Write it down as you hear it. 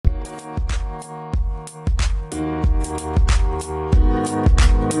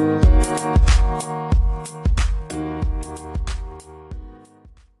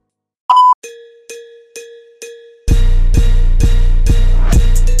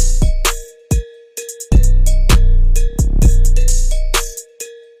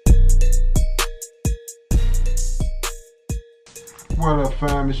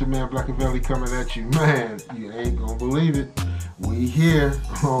fam? It's your man Blkaville coming at you. Man, you ain't gonna believe it. We here.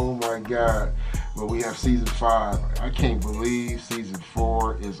 Oh my God. Well, we have season 5. I can't believe season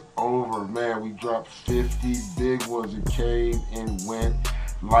 4 is over. Man, we dropped 50 big ones. It came and went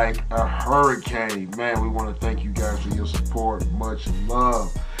like a hurricane. Man, we want to thank you guys for your support. Much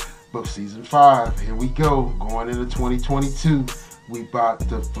love. But season 5, here we go. Going into 2022, we about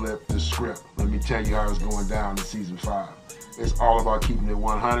to flip the script. Let me tell you how it's going down in season 5. It's all about keeping it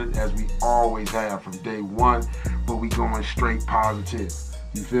 100 as we always have from day one, but we going straight positive.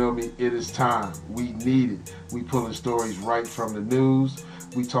 You feel me? It is time. We need it. We pulling stories right from the news.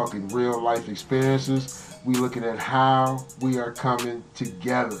 We talking real life experiences. We looking at how we are coming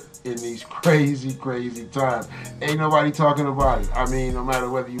together in these crazy, crazy times. Ain't nobody talking about it. I mean, no matter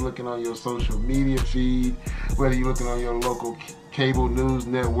whether you're looking on your social media feed, whether you're looking on your local cable news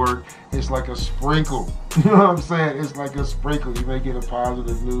network, it's like a sprinkle. You know what I'm saying? It's like a sprinkle. You may get a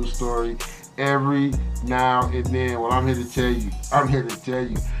positive news story every now and then. Well, I'm here to tell you,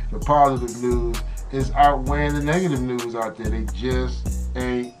 the positive news is outweighing the negative news out there. They just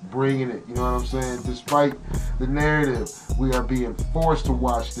ain't bringing it. You know what I'm saying? Despite the narrative, we are being forced to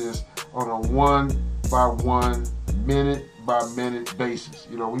watch this on a 1-by-1, minute-by-minute basis.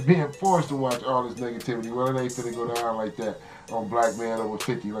 You know, we're being forced to watch all this negativity. Well, it ain't finna go down like that on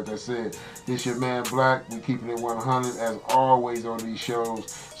Blkmanover50. Like I said, this your man Black. We keeping it 100 as always on these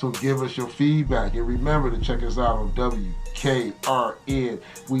shows. So give us your feedback. And remember to check us out on WKRN.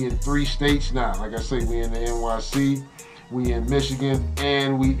 We in 3 states now. Like I say, we in the NYC, we in Michigan,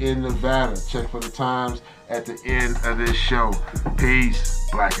 and we in Nevada. Check for the times at the end of this show. Peace.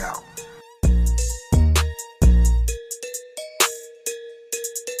 Black out.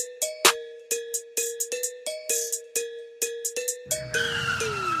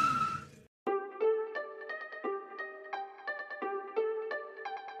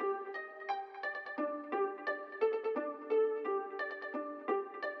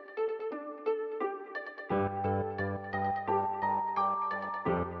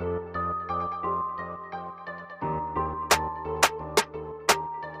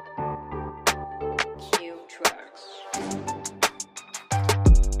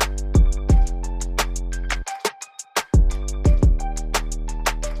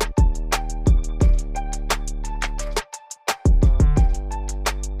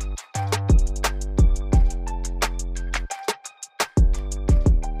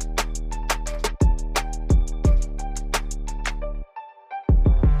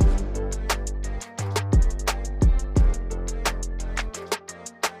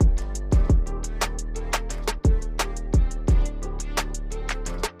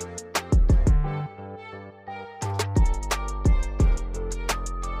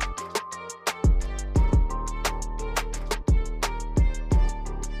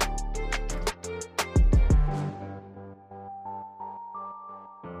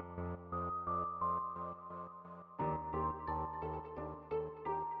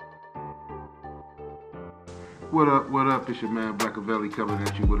 What up, what up? It's your man Blkaville coming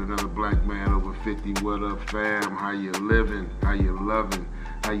at you with another Blkmanover50. What up, fam? How you living? How you loving?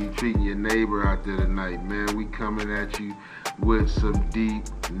 How you treating your neighbor out there tonight? Man, we coming at you with some deep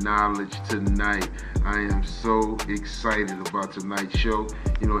knowledge tonight. I am so excited about tonight's show.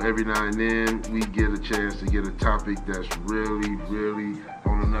 You know, every now and then we get a chance to get a topic that's really, really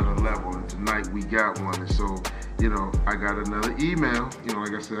on another level. And tonight we got one. And so, you know, I got another email. You know,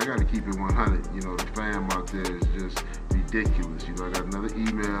 like I said, I got to keep it 100. You know, the fam out there is just ridiculous. You know, I got another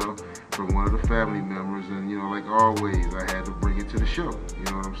email from one of the family members, and, you know, like always, I had to bring it to the show. You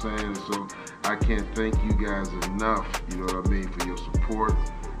know what I'm saying? So I can't thank you guys enough, you know what I mean, for your support.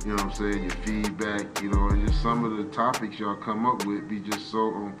 You know what I'm saying? Your feedback, you know, and just some of the topics y'all come up with be just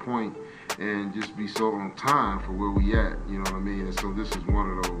so on point and just be so on time for where we at, you know what I mean? And so this is one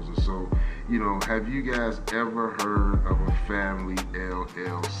of those. And so, you know, have you guys ever heard of a family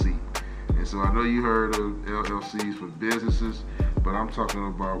LLC? And so I know you heard of LLCs for businesses, but I'm talking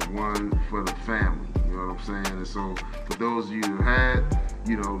about one for the family, you know what I'm saying? And so for those of you who had,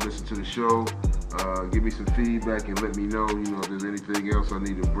 you know, listen to the show, give me some feedback and let me know, you know, if there's anything else I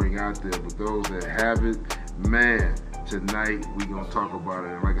need to bring out there. But those that haven't, man, tonight we gonna talk about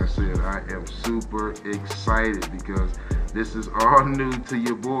it. And like I said, I am super excited because this is all new to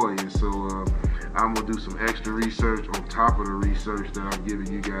your boy. And so I'm gonna do some extra research on top of the research that I'm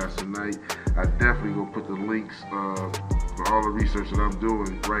giving you guys tonight. I definitely gonna put the links for all the research that I'm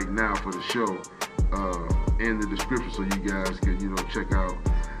doing right now for the show in the description, so you guys can, you know, check out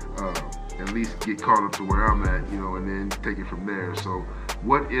at least get caught up to where I'm at, and then take it from there. So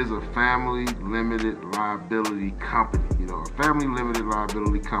what is a family limited liability company? A family limited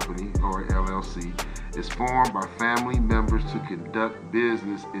liability company, or LLC, is formed by family members to conduct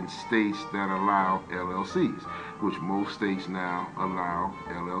business in states that allow LLCs, which most states now allow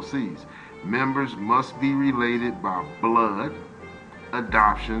LLCs. Members must be related by blood,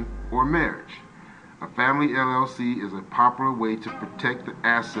 adoption, or marriage. A family LLC is a popular way to protect the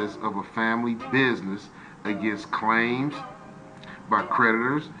assets of a family business against claims by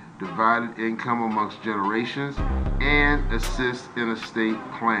creditors, divided income amongst generations, and assist in estate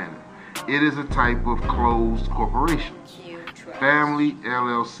planning. It is a type of closed corporation. Family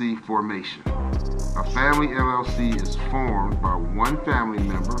LLC formation. A family LLC is formed by one family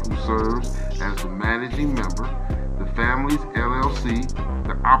member who serves as the managing member. The family's LLC,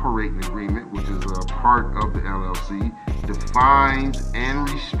 the operating agreement, which is a part of the LLC, defines and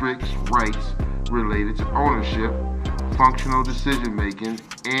restricts rights related to ownership, functional decision making,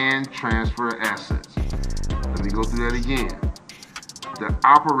 and transfer of assets. Let me go through that again. The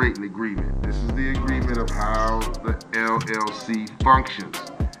operating agreement, this is the agreement of how the LLC functions,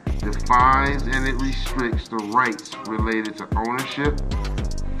 defines and it restricts the rights related to ownership,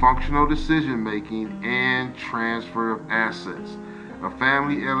 functional decision making, and transfer of assets. A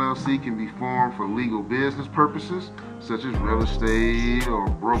family LLC can be formed for legal business purposes, such as real estate or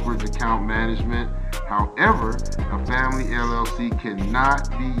brokerage account management. However, a family LLC cannot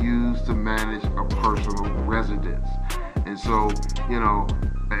be used to manage a personal residence. And so,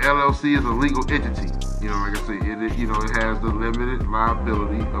 the LLC is a legal entity. Like I say, it has the limited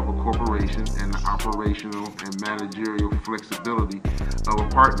liability of a corporation and the operational and managerial flexibility of a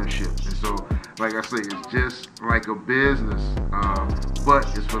partnership. And so, like I say, it's just like a business, but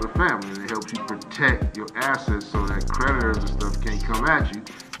it's for the family, and it helps you protect your assets so that creditors and stuff can't come at you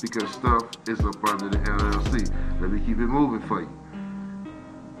because stuff is up under the LLC. Let me keep it moving for you.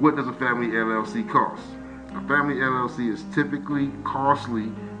 What does a family LLC cost? A family LLC is typically costly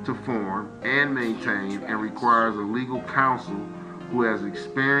to form and maintain and requires a legal counsel who has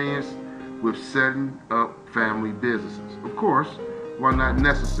experience with setting up family businesses. Of course, while not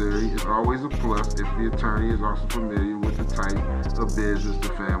necessary, it's always a plus if the attorney is also familiar with the type of business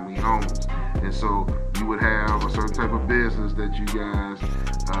the family owns. And so you would have a certain type of business that you guys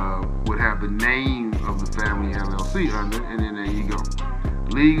would have the name of the family LLC under, and then there you go.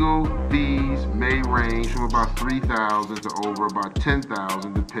 Legal fees may range from about $3,000 to over about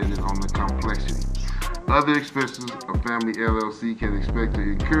 $10,000 depending on the complexity. Other expenses a family LLC can expect to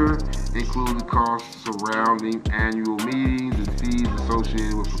incur include the costs surrounding annual meetings and fees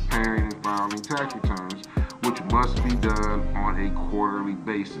associated with preparing and filing tax returns, which must be done on a quarterly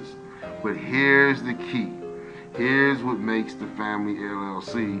basis. But here's the key. Here's what makes the family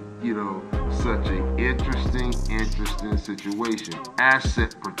LLC, such an interesting situation.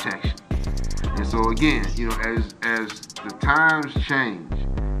 Asset protection. And so again, as the times change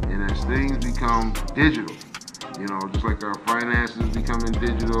and as things become digital, just like our finances becoming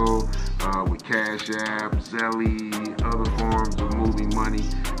digital with Cash App, Zelle, other forms of moving money,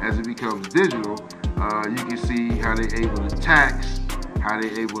 as it becomes digital, you can see how they're able to tax, how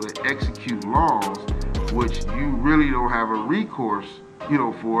they're able to execute laws, which you really don't have a recourse,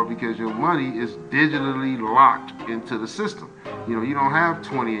 for, because your money is digitally locked into the system. You don't have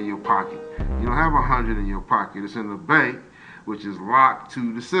 20 in your pocket. You don't have 100 in your pocket. It's in the bank, which is locked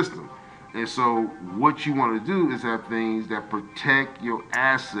to the system. And so what you want to do is have things that protect your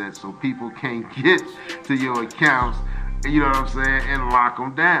assets so people can't get to your accounts, and lock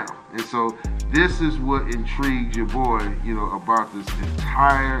them down. And so this is what intrigues your boy, about this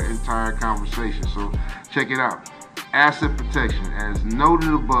entire conversation. So check it out. Asset protection. As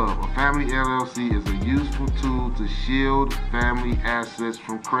noted above, a family LLC is a useful tool to shield family assets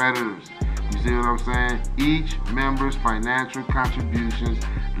from creditors. You see what I'm saying? Each member's financial contributions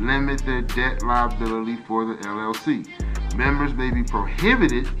limit their debt liability for the LLC. Members may be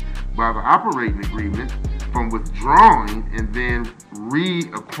prohibited by the operating agreement from withdrawing and then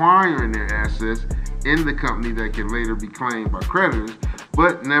reacquiring their assets in the company that can later be claimed by creditors,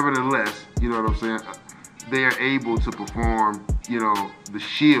 but nevertheless, they are able to perform, the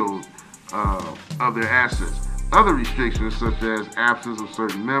shield of their assets. Other restrictions, such as absence of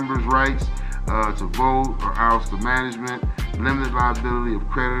certain members' rights to vote or oust the management, limited liability of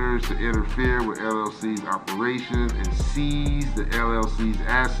creditors to interfere with LLC's operations and seize the LLC's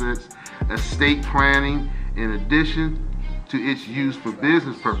assets, estate planning. In addition to its use for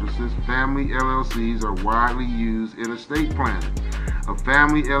business purposes, family LLCs are widely used in estate planning. A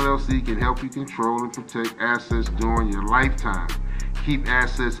family LLC can help you control and protect assets during your lifetime. keep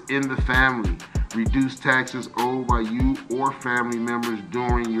assets in the family, reduce taxes owed by you or family members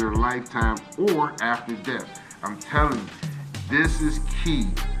during your lifetime or after death. I'm telling you, this is key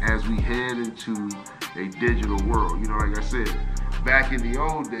as we head into a digital world. You know, like I said, back in the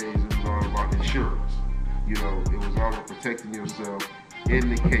old days, it was all about insurance. You know, it was all about protecting yourself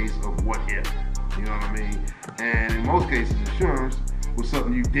in the case of what if. You know what I mean? And in most cases, insurance was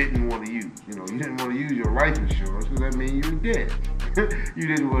something you didn't want to use. You know, you didn't want to use your life insurance because that means you were dead. You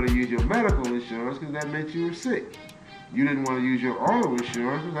didn't want to use your medical insurance because that meant you were sick. You didn't want to use your auto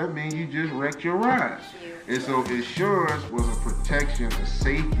insurance because that means you just wrecked your ride. And so insurance was a protection, a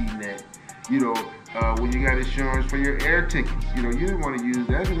safety net. You know, when you got insurance for your air tickets, you know, you didn't want to use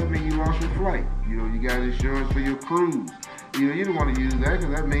that because that means you lost your flight. You know, you got insurance for your cruise. You know, you didn't want to use that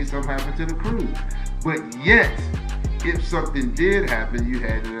because that means something happened to the cruise. But yet, if something did happen, you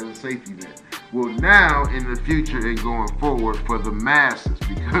had it as a safety net. Well, now in the future and going forward for the masses,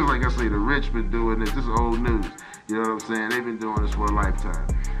 because like I say, the rich been doing this. This is old news. You know what I'm saying? They've been doing this for a lifetime.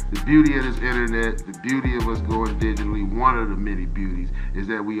 The beauty of this internet, the beauty of us going digitally, one of the many beauties is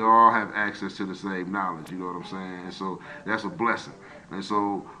that we all have access to the same knowledge. You know what I'm saying? And so that's a blessing. And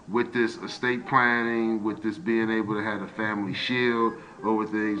so with this estate planning, with this being able to have a family shield over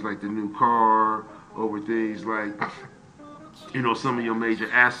things like the new car, over things like, you know, some of your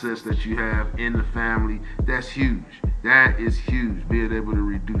major assets that you have in the family, that's huge. That is huge. Being able to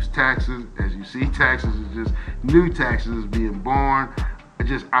reduce taxes. As you see, taxes is just, new taxes is being born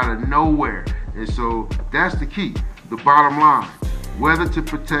just out of nowhere. And so that's the key. The bottom line, whether to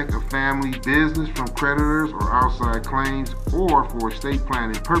protect a family business from creditors or outside claims or for estate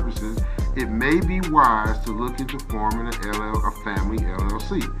planning purposes, it may be wise to look into forming a family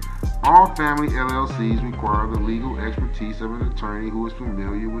LLC. All family LLCs require the legal expertise of an attorney who is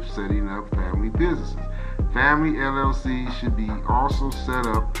familiar with setting up family businesses. Family LLCs should be also set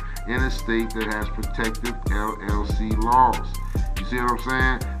up in a state that has protective LLC laws. You see what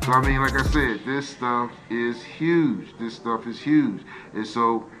I'm saying? So I mean, like I said, this stuff is huge. This stuff is huge. And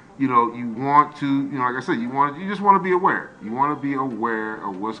so, you know, you want to, you know, like I said, you just want to be aware. You want to be aware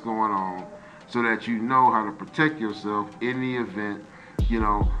of what's going on so that you know how to protect yourself in the event, you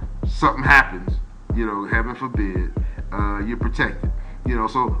know, something happens, you know, heaven forbid, you're protected. You know,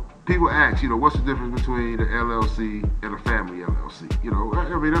 so people ask, you know, what's the difference between the LLC and a family LLC? You know,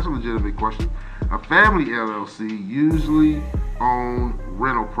 I mean, that's a legitimate question. A family LLC usually own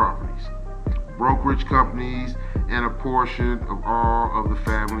rental properties, brokerage companies, and a portion of all of the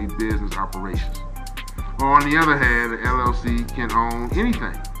family business operations. On the other hand, the LLC can own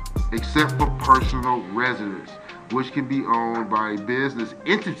anything except for personal residence, which can be owned by a business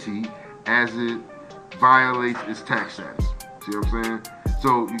entity as it violates its tax status. See what I'm saying?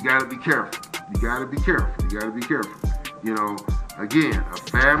 So you gotta be careful. You gotta be careful. You gotta be careful. You know, again, a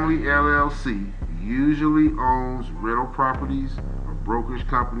family LLC usually owns rental properties or brokerage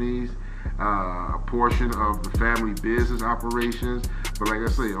companies, a portion of the family business operations. But like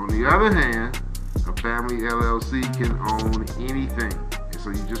I say, on the other hand, a family LLC can own anything. And so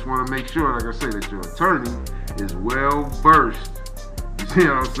you just want to make sure, like I say, that your attorney is well versed, you see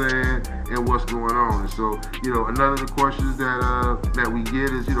what I'm saying, and what's going on. And so, you know, another of the questions that we get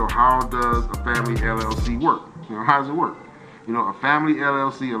is, you know, how does a family LLC work? You know, how does it work? You know, a family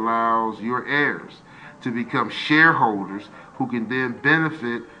LLC allows your heirs to become shareholders who can then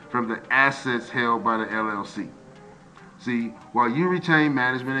benefit from the assets held by the LLC. See, while you retain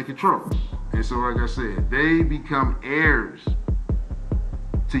management and control. And so, like I said, they become heirs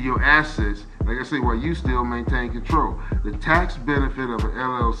to your assets, like I say, while you still maintain control. The tax benefit of an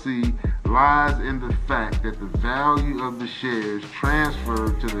LLC lies in the fact that the value of the shares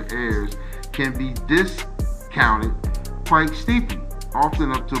transferred to the heirs can be discounted quite steeply,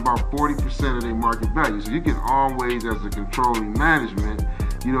 often up to about 40% of their market value. So you can always, as a controlling management,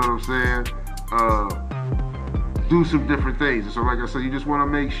 you know what I'm saying, do some different things. And so, like I said, you just want to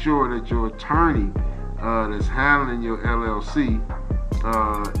make sure that your attorney that's handling your LLC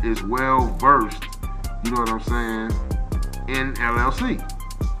is well versed, you know what I'm saying, in LLC.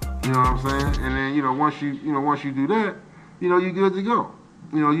 You know what I'm saying? And then, you know, once you do that, you know, you're good to go.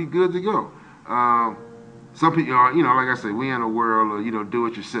 You know, you're good to go. Some people are, you know, like I said, we in a world of, you know, do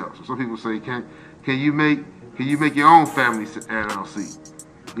it yourself. So some people say, can you make your own family LLC?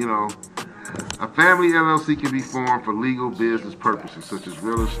 You know, a family LLC can be formed for legal business purposes, such as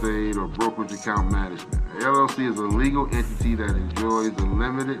real estate or brokerage account management. The LLC is a legal entity that enjoys the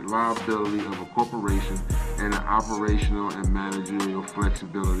limited liability of a corporation and the operational and managerial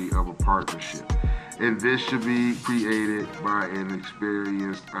flexibility of a partnership. And this should be created by an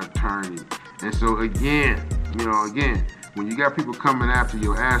experienced attorney. And so again, you know, when you got people coming after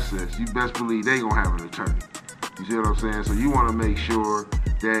your assets, you best believe they gonna have an attorney. You see what I'm saying? So you want to make sure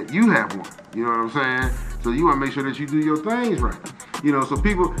that you have one. You know what I'm saying? So you want to make sure that you do your things right. You know, so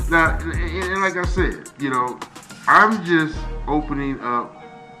people now, and like I said, you know, I'm just opening up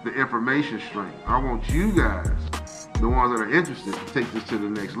the information stream. I want you guys, the ones that are interested, to take this to the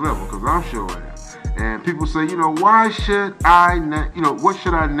next level, because I'm sure I am. And people say, you know, why should I, what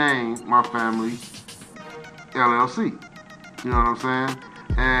should I name my family LLC? You know what I'm saying?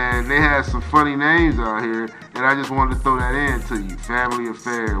 And they had some funny names out here, and I just wanted to throw that in to you. Family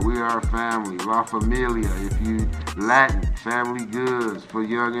Affair, We Are Family, La Familia, if you Latin, Family Goods, for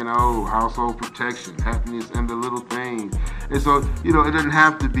young and old, Household Protection, Happiness and the Little Things. And so, you know, it doesn't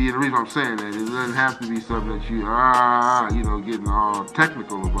have to be, and the reason I'm saying that, it doesn't have to be something that you, getting all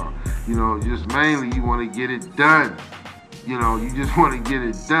technical about. You know, just mainly you want to get it done. You know, you just want to get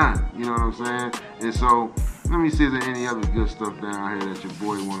it done. You know what I'm saying? And so, let me see if there's any other good stuff down here that your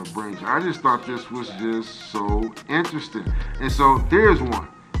boy want to bring. I just thought this was just so interesting. And so there's one,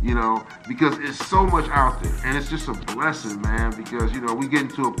 you know, because it's so much out there. And it's just a blessing, man, because, you know, we getting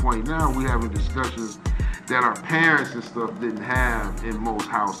to a point now, we having discussions that our parents and stuff didn't have in most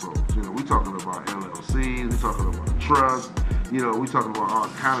households. You know, we talking about LLCs, we talking about trust, you know, we talking about all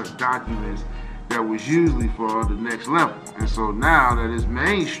kind of documents that was usually for the next level. And so now that it's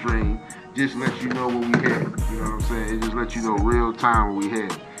mainstream, just let you know where we headed. You know what I'm saying? It just lets you know real time where we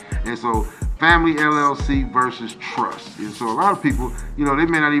headed. And so family LLC versus trust. And so a lot of people, you know, they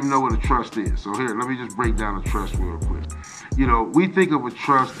may not even know what a trust is. So here, let me just break down a trust real quick. You know, we think of a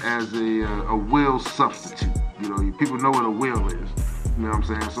trust as a will substitute. You know, people know what a will is. You know what I'm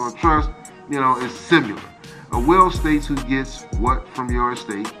saying? So a trust, you know, is similar. A will states who gets what from your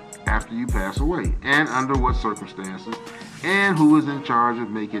estate after you pass away, and under what circumstances, and who is in charge of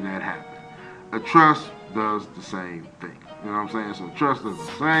making that happen. A trust does the same thing. You know what I'm saying? So a trust does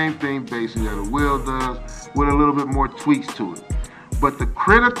the same thing basically that a will does, with a little bit more tweaks to it. But the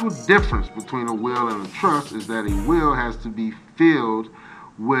critical difference between a will and a trust is that a will has to be filed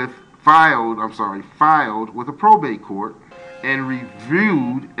with a probate court and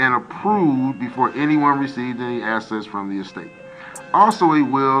reviewed and approved before anyone received any assets from the estate. Also, a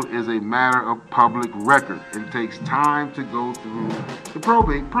will is a matter of public record and takes time to go through the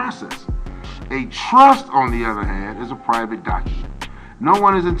probate process. A trust, on the other hand, is a private document. No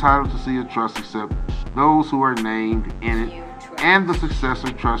one is entitled to see a trust except those who are named in it, and the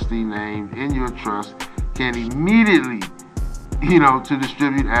successor trustee named in your trust can immediately, to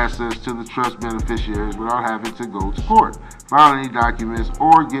distribute assets to the trust beneficiaries without having to go to court, file any documents,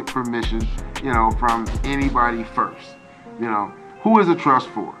 or get permission, from anybody first. Who is a trust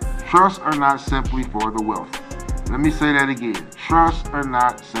for? Trusts are not simply for the wealthy. Let me say that again. Trusts are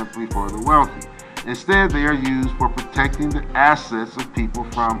not simply for the wealthy. Instead, they are used for protecting the assets of people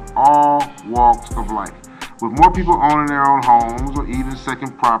from all walks of life. With more people owning their own homes or even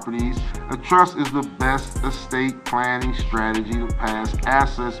second properties, a trust is the best estate planning strategy to pass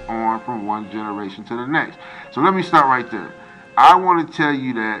assets on from one generation to the next. So let me stop right there. I want to tell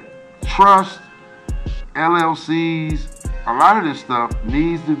you that trust, LLCs, a lot of this stuff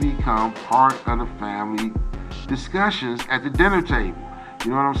needs to become part of the family discussions at the dinner table.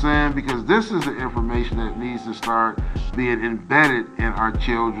 You know what I'm saying? Because this is the information that needs to start being embedded in our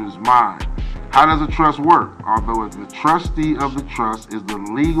children's mind. How does a trust work? Although the trustee of the trust is the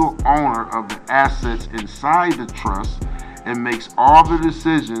legal owner of the assets inside the trust and makes all the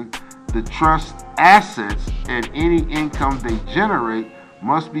decisions, the trust assets and any income they generate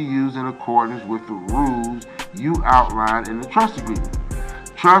must be used in accordance with the rules you outlined in the trust agreement.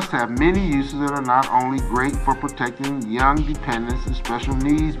 Trusts have many uses that are not only great for protecting young dependents and special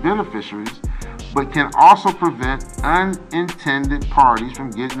needs beneficiaries, but can also prevent unintended parties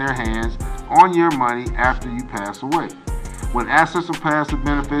from getting their hands on your money after you pass away. When assets are passed to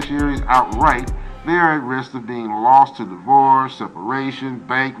beneficiaries outright, they are at risk of being lost to divorce, separation,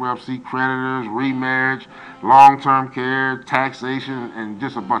 bankruptcy, creditors, remarriage, long-term care, taxation, and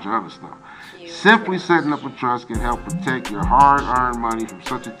just a bunch of other stuff. Simply setting up a trust can help protect your hard-earned money from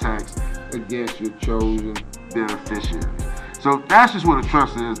such attacks against your chosen beneficiaries. So that's just what a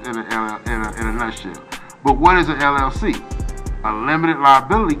trust is in a nutshell. But what is an LLC? A limited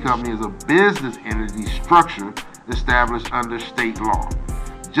liability company is a business entity structure established under state law.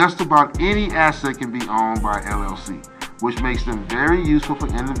 Just about any asset can be owned by LLC, which makes them very useful for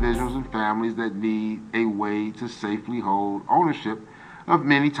individuals and families that need a way to safely hold ownership of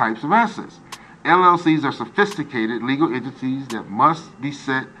many types of assets. LLCs are sophisticated legal entities that must be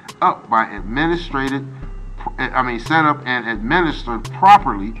set up and administered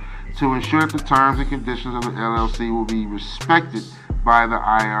properly to ensure that the terms and conditions of the LLC will be respected by the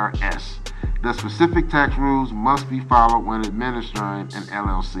IRS. The specific tax rules must be followed when administering an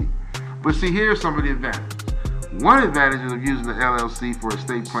LLC. But see, here's some of the advantages. One advantage of using the LLC for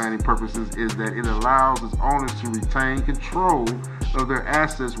estate planning purposes is that it allows its owners to retain control of their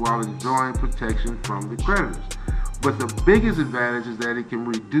assets while enjoying protection from the creditors. But the biggest advantage is that it can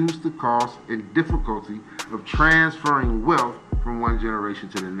reduce the cost and difficulty of transferring wealth from one generation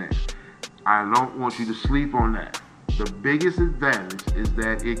to the next. I don't want you to sleep on that. The biggest advantage is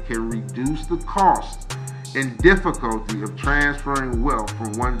that it can reduce the cost and difficulty of transferring wealth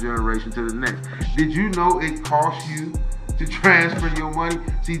from one generation to the next. Did you know it costs you to transfer your money?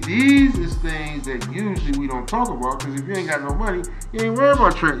 See, these is things that usually we don't talk about, because if you ain't got no money, you ain't worried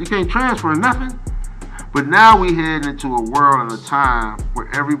about you can't transfer nothing. But now we head into a world and a time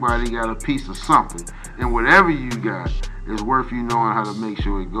where everybody got a piece of something, and whatever you got is worth you knowing how to make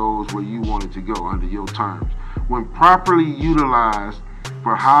sure it goes where you want it to go under your terms. When properly utilized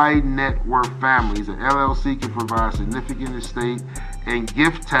for high net worth families, the LLC can provide significant estate and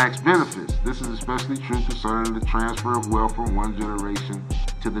gift tax benefits. This is especially true concerning the transfer of wealth from one generation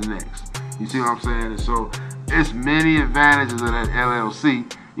to the next. You see what I'm saying? And so it's many advantages of that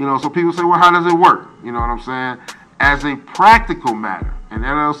LLC. So people say, well, how does it work? You know what I'm saying? As a practical matter, an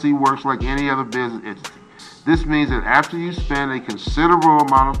LLC works like any other business entity. This means that after you spend a considerable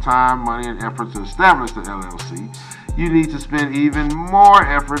amount of time, money, and effort to establish the LLC, you need to spend even more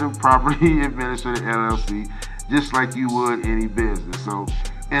effort in properly administering the LLC, just like you would any business. So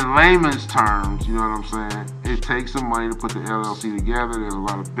in layman's terms, you know what I'm saying, it takes some money to put the LLC together. There's a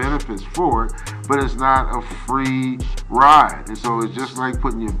lot of benefits for it, but it's not a free ride. And so it's just like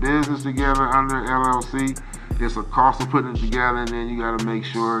putting your business together under LLC. It's a cost of putting it together, and then you got to make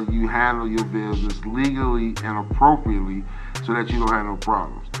sure you handle your business legally and appropriately so that you don't have no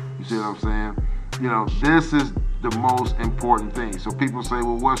problems. You see what I'm saying? This is the most important thing. So people say,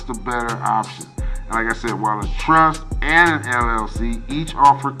 well, what's the better option? And like I said, while a trust and an LLC each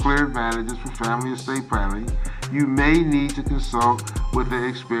offer clear advantages for family estate planning, you may need to consult with an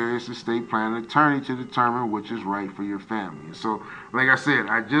experienced estate planning attorney to determine which is right for your family. And so, like I said,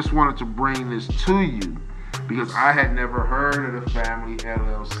 I just wanted to bring this to you because I had never heard of the family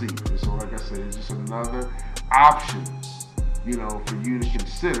LLC. And so, like I said, it's just another option, for you to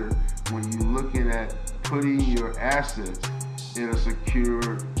consider when you're looking at putting your assets in a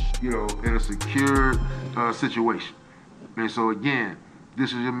secure, situation. And so again,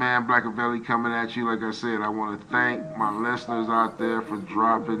 this is your man Blkaville coming at you. Like I said, I want to thank my listeners out there for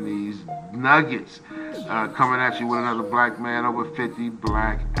dropping these nuggets. Coming at you with another Black Man Over 50,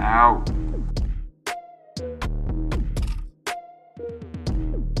 Black out.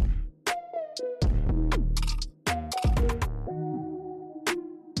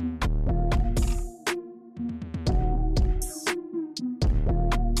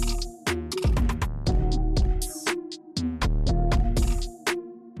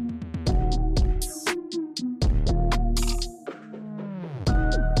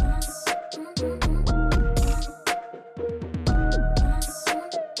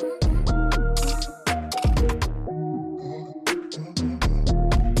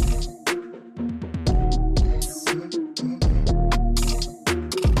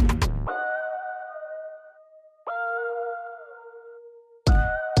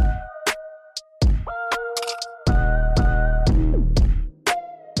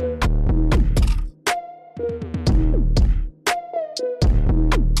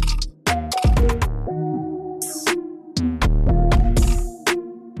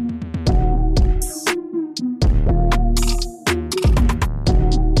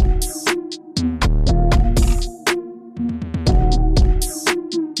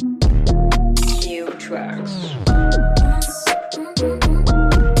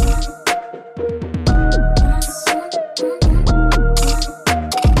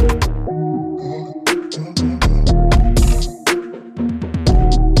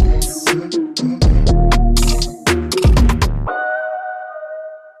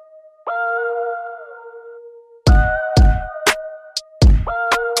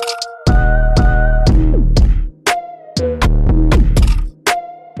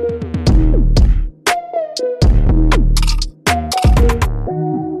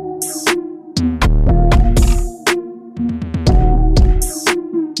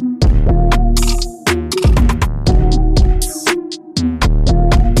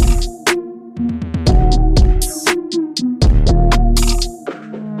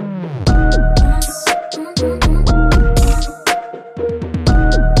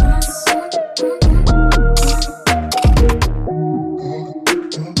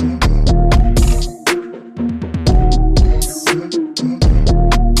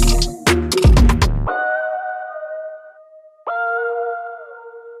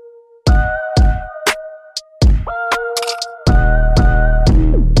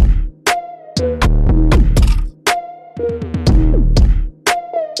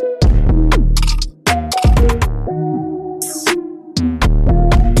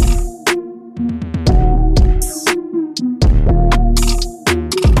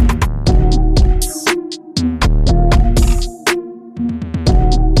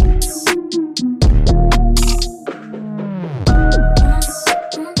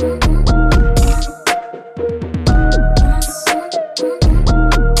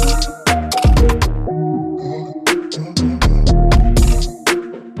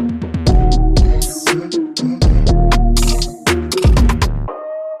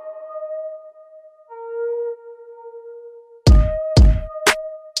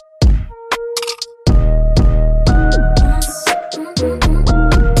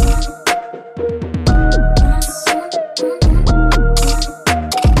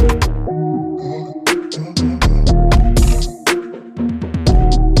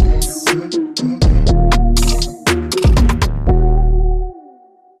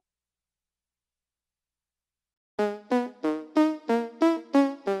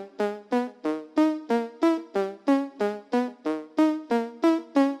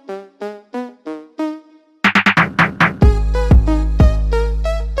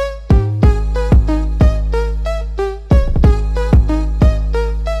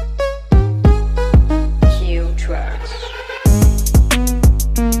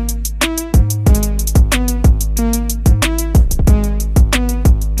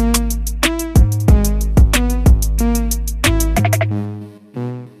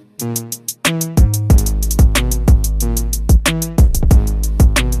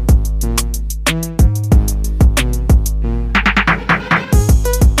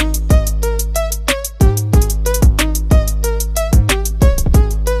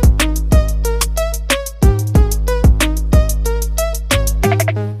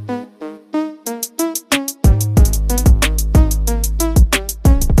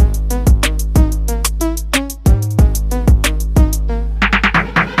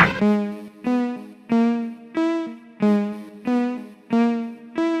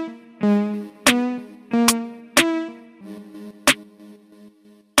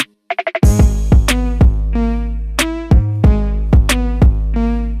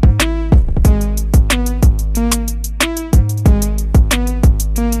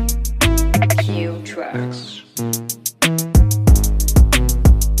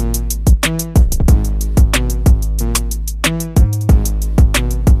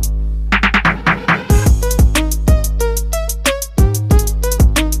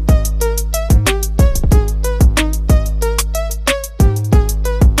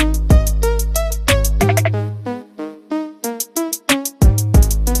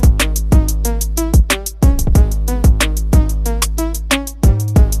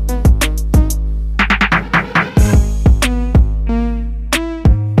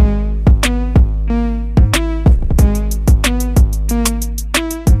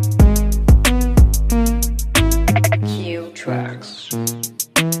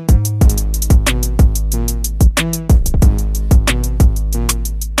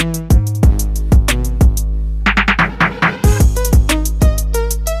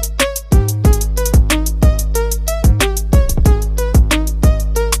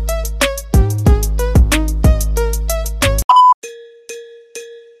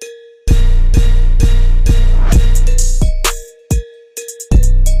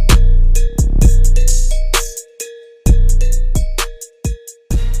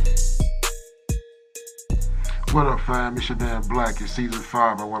 fam, it's your man Black. It's season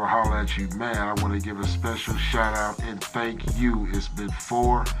 5. I want to holler at you. Man, I want to give a special shout out and thank you. It's been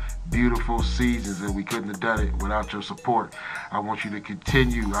 4 beautiful seasons and we couldn't have done it without your support. I want you to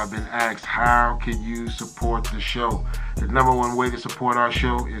continue. I've been asked, how can you support the show? The number one way to support our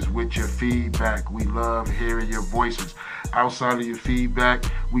show is with your feedback. We love hearing your voices. Outside of your feedback,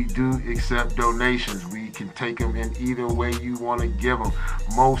 we do accept donations. We can take them in either way you want to give them.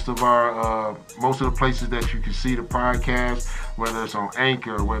 Most of the places that you can see the podcast, whether it's on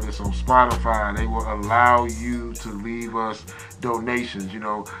Anchor, whether it's on Spotify, they will allow you to leave us donations. You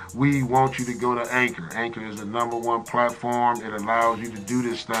know, we want you to go to Anchor. Anchor is the number one platform. It allows you to do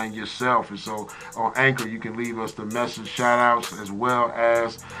this thing yourself. And so on Anchor, you can leave us the message shout outs as well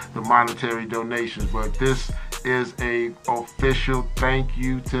as the monetary donations. But this is a official thank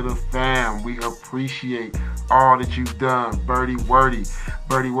you to the fam. We appreciate all that you've done.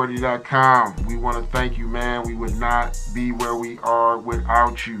 BirdieWordy.com. We want to thank you, man. We would not be where we are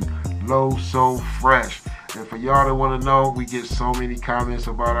without you. Low So Fresh. And for y'all that want to know, we get so many comments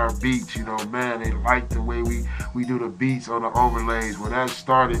about our beats. You know, man, they like the way we do the beats on the overlays. Well, that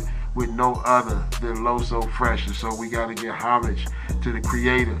started with no other than Low So Fresh. And so we got to give homage to the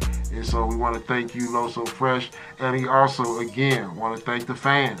creator. And so we want to thank you, Low So Fresh. And he also, again, want to thank the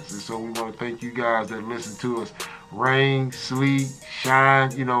fans. And so we want to thank you guys that listen to us. Rain, sleet,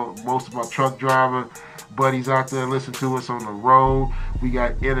 shine. You know, most of my truck driver buddies out there listen to us on the road. We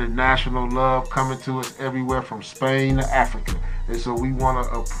got international love coming to us everywhere from Spain to Africa. And so we want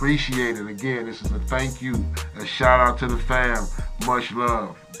to appreciate it. Again, this is a thank you, a shout out to the fam. Much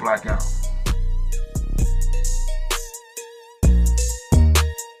love. Blackout.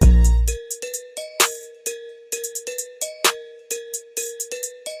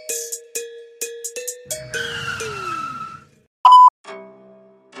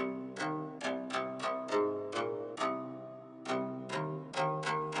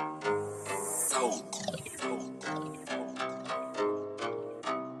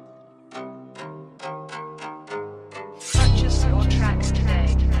 Purchase your tracks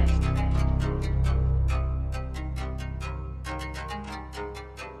today.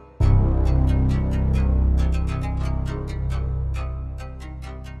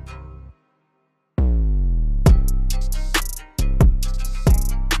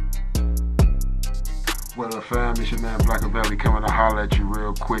 Well, fam, it's your man Blkaville coming to holler at you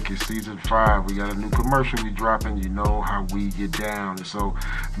real quick. It's season 5. We got a new commercial we dropping. You know how we get down. And so,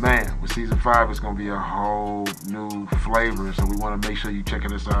 man, with season 5, it's going to be a whole new flavor. So we want to make sure you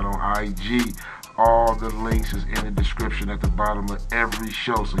checking us out on IG. All the links is in the description at the bottom of every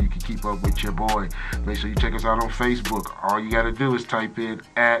show so you can keep up with your boy. Make sure you check us out on Facebook. All you got to do is type in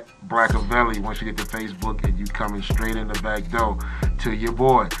at Blkaville once you get to Facebook and you coming straight in the back door to your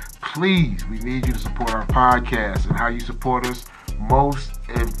boy. Please, we need you to support our podcast, and how you support us most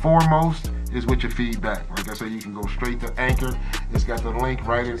and foremost is with your feedback. Like I said, you can go straight to Anchor. It's got the link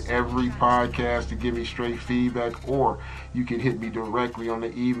right in every podcast to give me straight feedback, or you can hit me directly on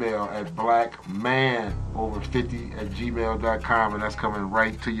the email at Blkmanover50@gmail.com, and that's coming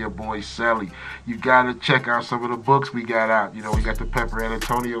right to your boy Sally. You gotta check out some of the books we got out. You know, we got the Pepper and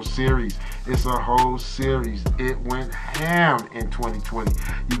Antonio series. It's a whole series. It went ham in 2020.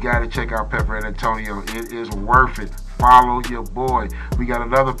 You gotta check out Pepper and Antonio. It is worth it. Follow your boy. We got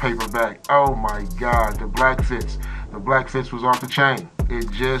another paperback. Oh my God, the Black Fits. The Black Fits was off the chain.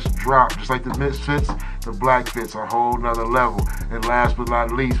 It just dropped. Just like the Misfits, the Black Fits, a whole nother level. And last but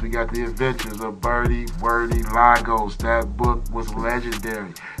not least, we got the Adventures of Birdie, Wordy, Lagos. That book was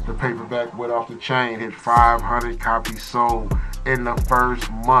legendary. The paperback went off the chain, hit 500 copies sold in the first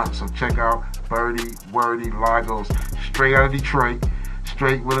month. So check out Birdie, Wordy, Lagos. Straight out of Detroit.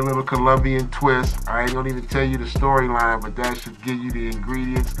 Straight with a little Colombian twist. I ain't gonna even tell you the storyline, but that should give you the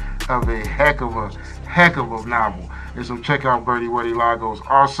ingredients of a heck of a novel. And so check out Birdie Wordy Lagos.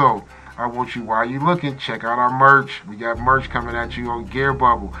 Also, I want you, while you're looking, check out our merch. We got merch coming at you on Gear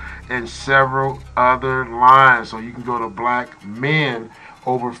Bubble and several other lines. So you can go to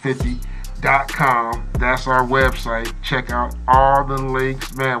Blkmanover50.com. That's our website. Check out all the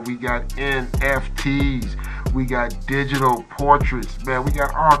links. Man, we got NFTs. We got digital portraits. Man, we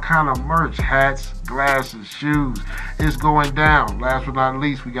got all kind of merch. Hats, glasses, shoes. It's going down. Last but not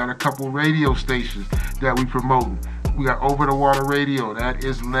least, we got a couple radio stations that we promoting. We got Over the Water Radio. That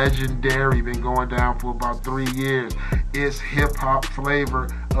is legendary. Been going down for about 3 years. It's hip hop flavor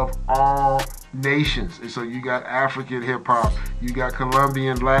of all nations. And so you got African hip hop, you got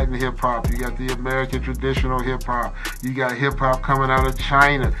Colombian Latin hip hop, you got the American traditional hip hop, you got hip hop coming out of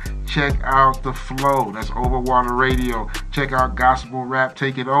China. Check out the flow. That's Over Water Radio. Check out Gospel Rap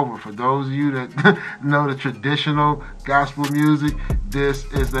Take It Over. For those of you that know the traditional gospel music, this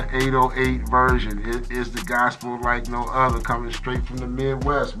is the 808 version. It is the gospel like no other, coming straight from the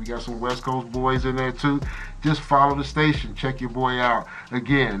Midwest. We got some West Coast boys in there too. Just follow the station. Check your boy out.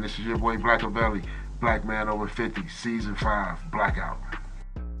 Again, this is your boy Blkaville, Blkmanover50, Season 5, Blackout.